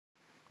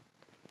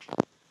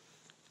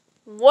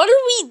What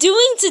are we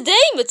doing today,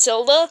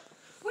 Matilda?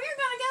 We're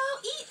gonna go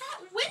eat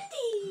at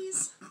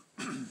Wendy's.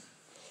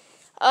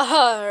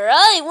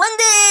 Alright,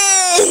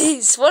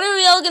 Wendy's! What are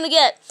we all gonna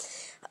get?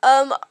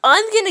 I'm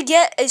gonna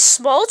get a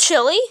small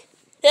chili.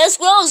 That's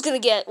what I was gonna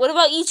get. What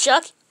about you,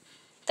 Chuck?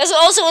 That's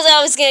also what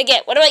I was gonna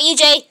get. What about you,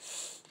 Jay?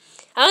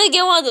 I'm gonna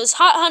get one of those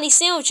hot honey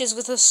sandwiches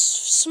with a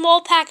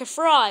small pack of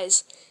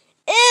fries.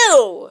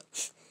 Ew!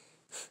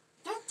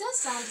 That does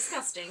sound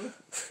disgusting.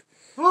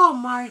 Oh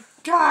my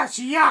gosh,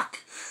 yuck!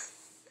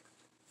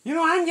 You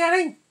know what I'm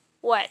getting?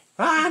 What?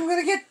 I'm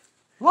gonna get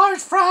large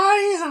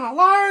fries and a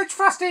large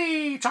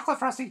Frosty! Chocolate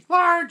Frosty.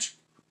 Large!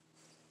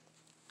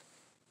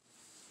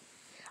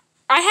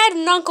 I had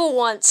an uncle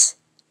once.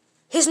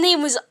 His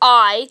name was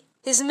I.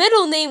 His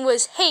middle name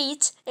was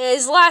Hate, and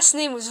his last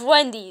name was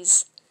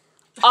Wendy's.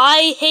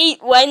 I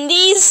hate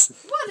Wendy's.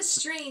 What a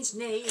strange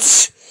name.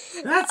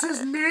 That's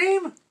his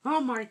name?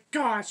 Oh my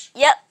gosh.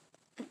 Yep.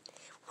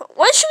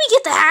 When should we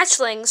get the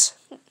hatchlings?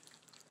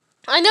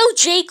 I know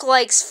Jake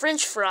likes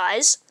French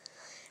fries.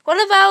 What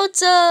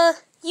about,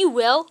 you,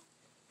 Will?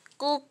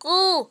 Goo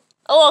goo.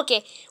 Oh,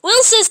 okay.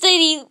 Will says that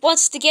he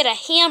wants to get a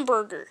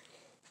hamburger.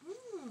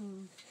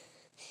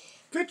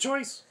 Good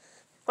choice.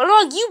 What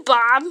about you,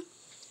 Bob?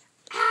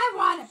 I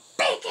want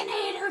a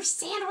Baconator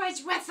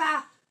sandwich with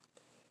a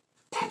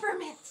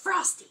peppermint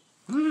Frosty.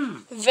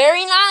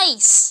 Very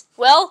nice.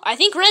 Well, I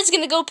think Red's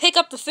gonna go pick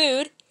up the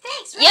food.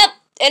 Thanks, Red. Yep.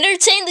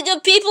 Entertain the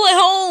good people at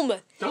home.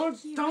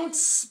 Don't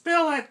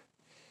spill it.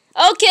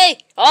 Okay.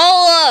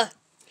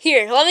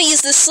 Here, let me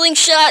use the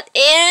slingshot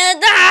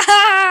and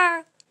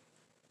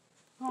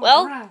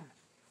Well, Alright.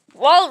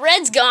 while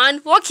Red's gone,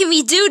 what can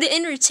we do to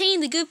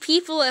entertain the good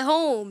people at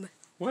home?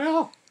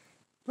 Well,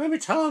 let me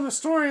tell him a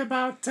story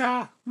about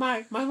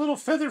my little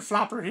feather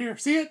flopper here.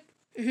 See it?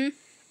 Mm-hmm.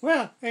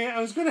 Well,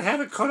 I was going to have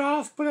it cut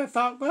off, but I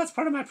thought, well, that's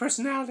part of my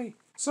personality.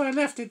 So I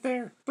left it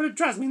there. But it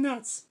drives me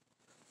nuts.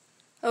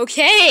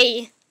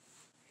 Okay.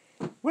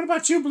 What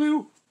about you,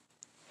 Blue?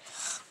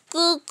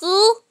 Goo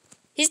goo.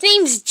 His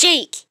name's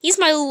Jake. He's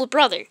my little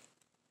brother.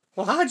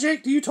 Well, hi,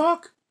 Jake. Do you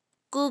talk?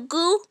 Goo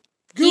goo.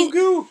 Goo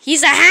goo.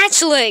 He's a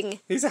hatchling.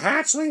 He's a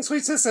hatchling.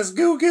 Sweet sis says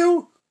goo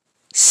goo.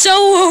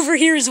 So over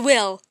here's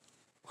Will.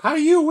 How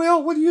do you,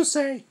 Will? What do you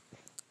say?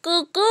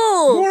 Goo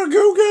goo. More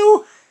goo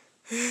goo.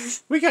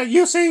 We got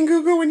you saying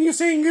goo goo and you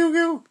saying goo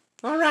goo.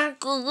 All right.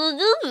 Goo goo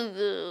goo goo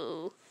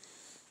goo.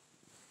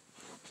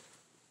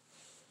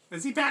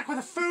 Is he back with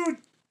the food?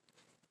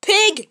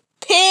 Pig!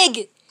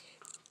 Pig!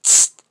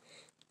 Tsk.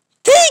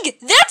 Pig!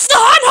 That's the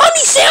hot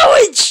honey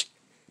sandwich!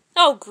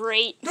 Oh,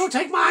 great. Don't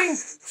take mine.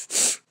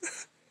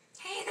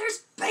 Hey, there's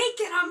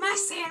bacon on my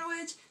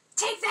sandwich.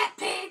 Take that,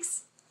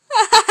 pigs.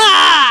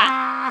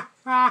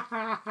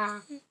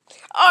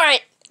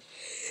 Alright.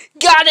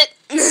 Got it.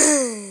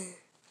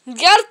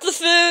 Got the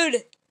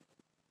food.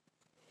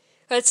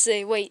 Let's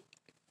see, wait.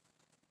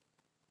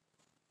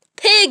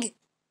 Pig!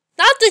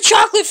 Not the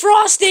chocolate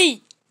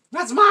Frosty!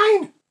 That's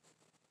mine.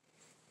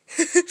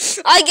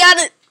 I got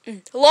it.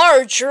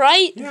 Large,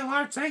 right? Yeah,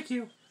 large, thank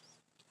you.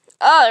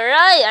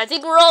 Alright, I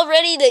think we're all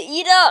ready to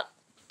eat up.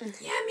 Yum,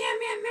 yum,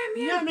 yum, yum,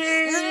 yum. Yummy.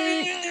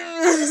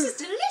 This is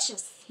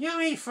delicious.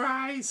 Yummy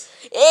fries.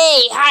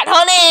 Hey, hot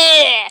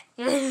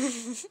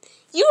honey!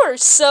 You are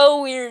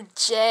so weird,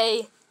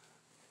 Jay.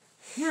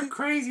 You're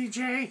crazy,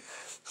 Jay.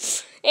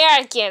 Yeah,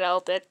 I can't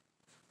help it.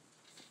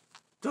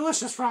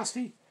 Delicious,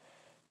 Frosty.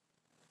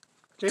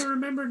 They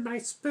remembered my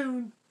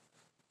spoon.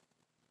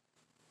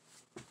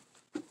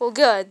 Well,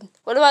 good.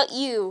 What about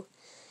you?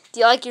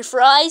 Do you like your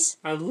fries?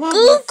 I love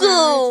Goo my fries. goo.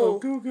 Oh,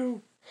 goo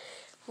goo.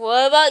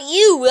 What about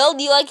you, Will?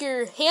 Do you like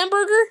your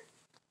hamburger?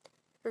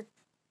 Or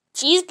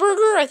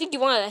cheeseburger? I think you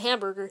wanted a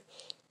hamburger.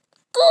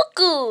 Goo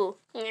goo.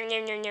 Yum,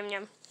 yum, yum, yum,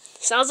 yum.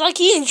 Sounds like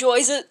he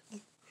enjoys it.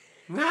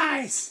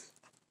 Nice.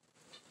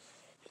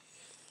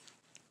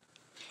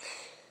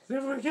 Did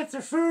everyone get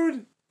their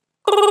food?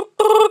 Hold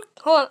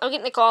on, I'm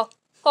getting a call.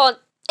 Hold on.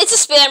 It's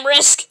a spam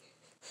risk.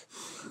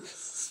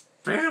 Spam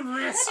That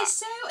risk. is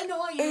so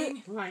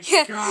annoying. Oh my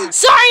gosh.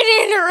 Sorry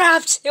to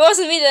interrupt. It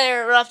wasn't me that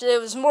interrupted. It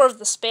was more of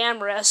the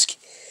spam risk.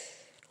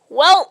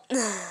 Well,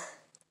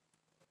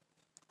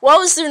 what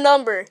was their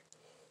number?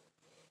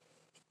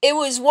 It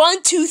was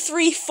 1, 2,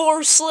 3,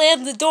 4.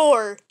 Slam the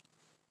door.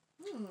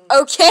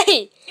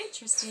 Okay.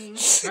 Interesting.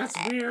 That's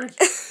weird.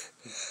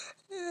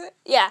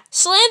 Yeah.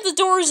 Slam the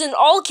doors in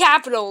all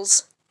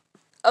capitals.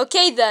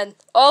 Okay then.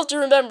 I'll have to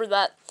remember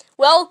that.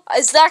 Well,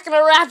 is that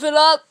gonna wrap it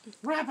up?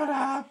 Wrap it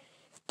up.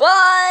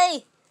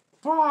 Bye.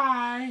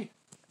 Bye.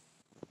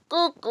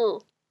 Goo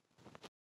goo.